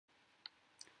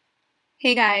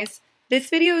Hey guys,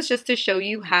 this video is just to show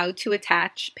you how to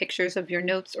attach pictures of your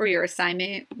notes or your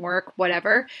assignment, work,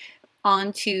 whatever,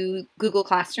 onto Google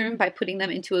Classroom by putting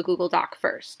them into a Google Doc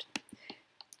first.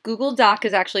 Google Doc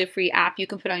is actually a free app you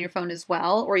can put on your phone as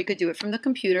well, or you could do it from the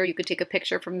computer. You could take a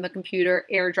picture from the computer,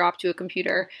 AirDrop to a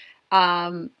computer.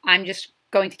 I'm just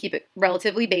going to keep it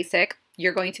relatively basic.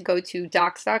 You're going to go to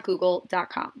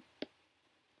docs.google.com.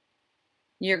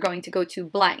 You're going to go to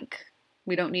blank.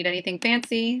 We don't need anything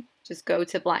fancy. Just go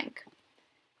to blank.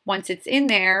 Once it's in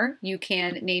there, you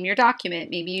can name your document.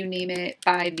 Maybe you name it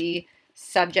by the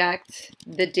subject,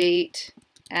 the date,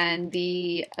 and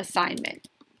the assignment.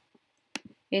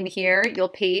 In here, you'll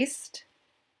paste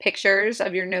pictures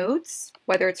of your notes,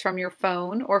 whether it's from your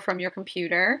phone or from your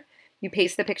computer. You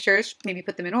paste the pictures, maybe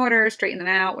put them in order, straighten them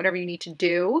out, whatever you need to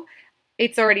do.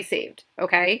 It's already saved,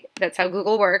 okay? That's how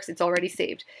Google works. It's already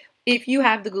saved. If you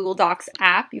have the Google Docs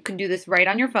app, you can do this right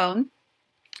on your phone.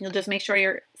 You'll just make sure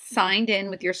you're signed in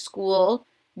with your school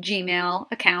Gmail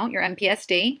account, your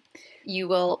MPSD. You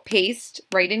will paste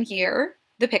right in here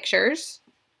the pictures,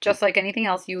 just like anything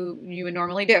else you would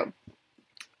normally do.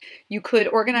 You could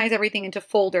organize everything into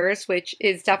folders, which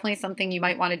is definitely something you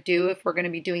might want to do if we're going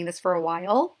to be doing this for a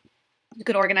while. You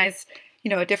could organize,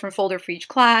 a different folder for each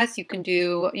class. You can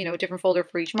do, a different folder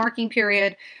for each marking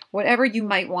period. Whatever you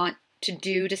might want to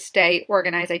do to stay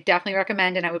organized, I definitely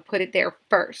recommend, and I would put it there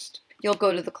first. You'll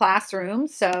go to the classroom,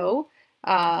 so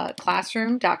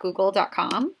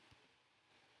classroom.google.com.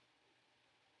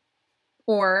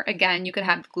 Or again, you could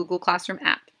have the Google Classroom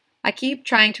app. I keep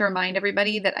trying to remind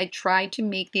everybody that I try to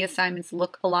make the assignments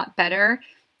look a lot better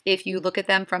if you look at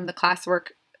them from the classwork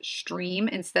stream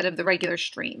instead of the regular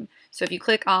stream. So if you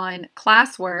click on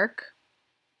classwork,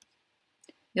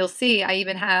 you'll see I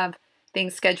even have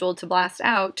things scheduled to blast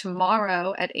out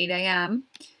tomorrow at 8 a.m.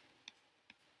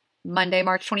 Monday,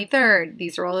 March 23rd.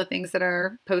 These are all the things that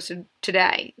are posted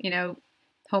today.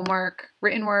 Homework,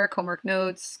 written work, homework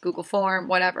notes, Google form,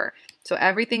 whatever. So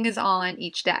everything is on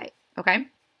each day, okay?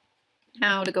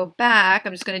 Now to go back,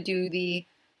 I'm just going to do the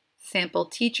sample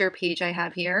teacher page I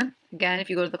have here. Again, if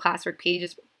you go to the classwork page,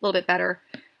 it's a little bit better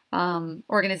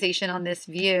organization on this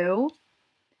view.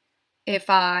 If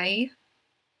I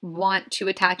want to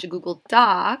attach a Google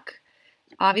Doc,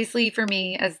 obviously for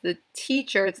me as the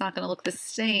teacher, it's not going to look the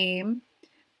same,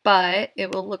 but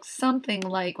it will look something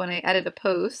like when I edit a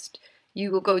post,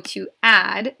 you will go to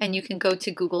add and you can go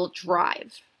to Google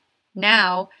Drive.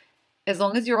 Now, as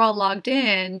long as you're all logged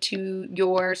in to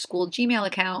your school Gmail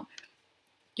account,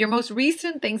 your most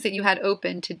recent things that you had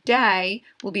open today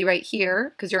will be right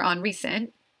here because you're on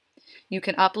recent. You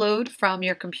can upload from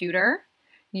your computer.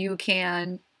 You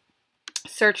can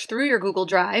search through your Google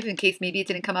Drive in case maybe it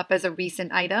didn't come up as a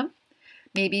recent item.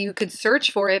 Maybe you could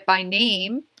search for it by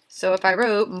name. So if I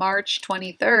wrote March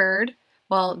 23rd,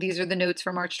 well, these are the notes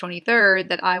for March 23rd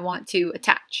that I want to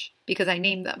attach because I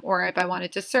named them. Or if I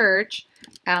wanted to search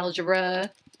Algebra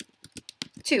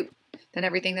 2, then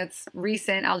everything that's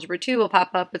recent Algebra 2 will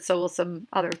pop up, but so will some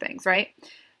other things, right?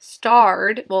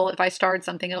 Starred, well, if I starred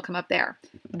something, it'll come up there.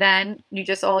 Then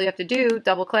all you have to do,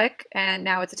 double click, and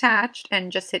now it's attached,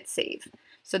 and just hit save.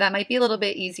 So that might be a little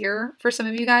bit easier for some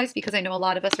of you guys because I know a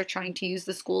lot of us are trying to use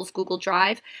the school's Google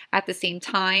Drive at the same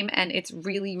time, and it's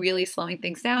really, really slowing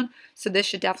things down. So this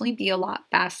should definitely be a lot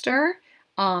faster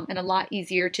and a lot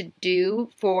easier to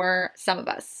do for some of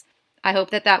us. I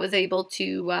hope that was able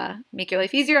to make your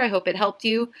life easier. I hope it helped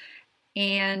you,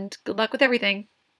 and good luck with everything.